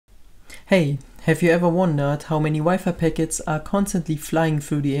Hey, have you ever wondered how many Wi-Fi packets are constantly flying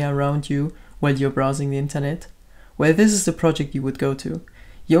through the air around you while you're browsing the internet? Well, this is the project you would go to.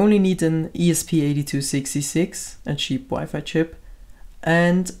 You only need an ESP8266, a cheap Wi-Fi chip,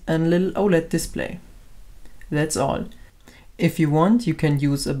 and a little OLED display. That's all. If you want, you can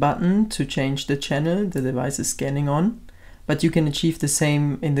use a button to change the channel the device is scanning on, but you can achieve the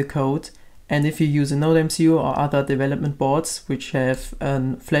same in the code. And if you use a Node MCU or other development boards which have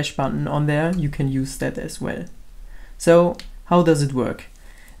a flash button on there, you can use that as well. So how does it work?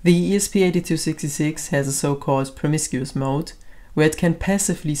 The ESP8266 has a so-called promiscuous mode, where it can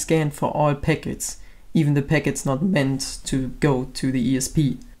passively scan for all packets, even the packets not meant to go to the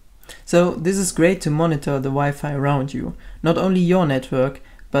ESP. So this is great to monitor the Wi-Fi around you, not only your network,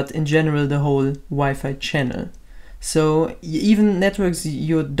 but in general the whole Wi-Fi channel. So even networks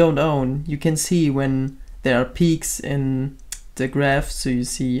you don't own, you can see when there are peaks in the graph, so you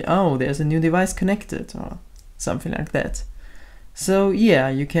see, oh, there's a new device connected or something like that. So yeah,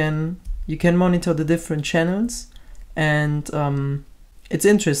 you can monitor the different channels, and it's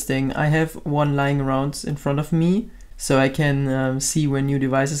interesting. I have one lying around in front of me, so I can see when new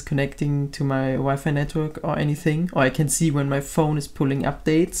device is connecting to my Wi-Fi network or anything, or I can see when my phone is pulling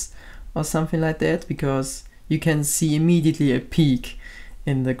updates or something like that, because you can see immediately a peak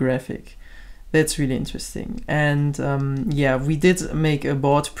in the graphic. That's really interesting. And yeah, we did make a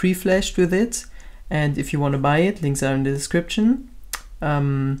board pre-flashed with it, and if you want to buy it, links are in the description.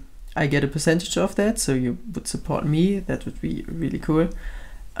 I get a percentage of that, so you would support me. That would be really cool.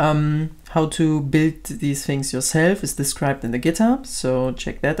 How to build these things yourself is described in the GitHub, so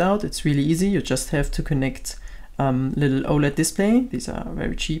check that out. It's really easy. You just have to connect little OLED display. These are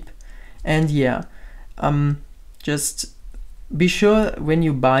very cheap. And yeah, just be sure when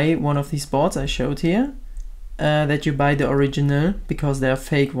you buy one of these boards I showed here that you buy the original, because there are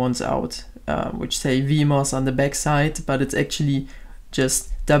fake ones out which say VMOS on the back side, but it's actually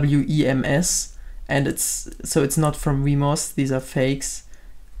just WEMS, and it's not from VMOS. These are fakes,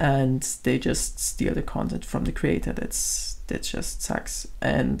 and they just steal the content from the creator. That just sucks.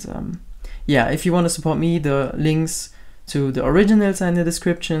 And yeah, if you want to support me, the links to the originals are in the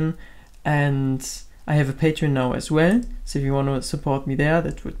description, and I have a Patreon now as well, so if you want to support me there,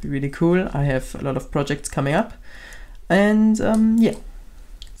 that would be really cool. I have a lot of projects coming up, and yeah,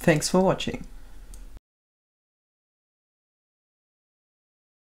 thanks for watching.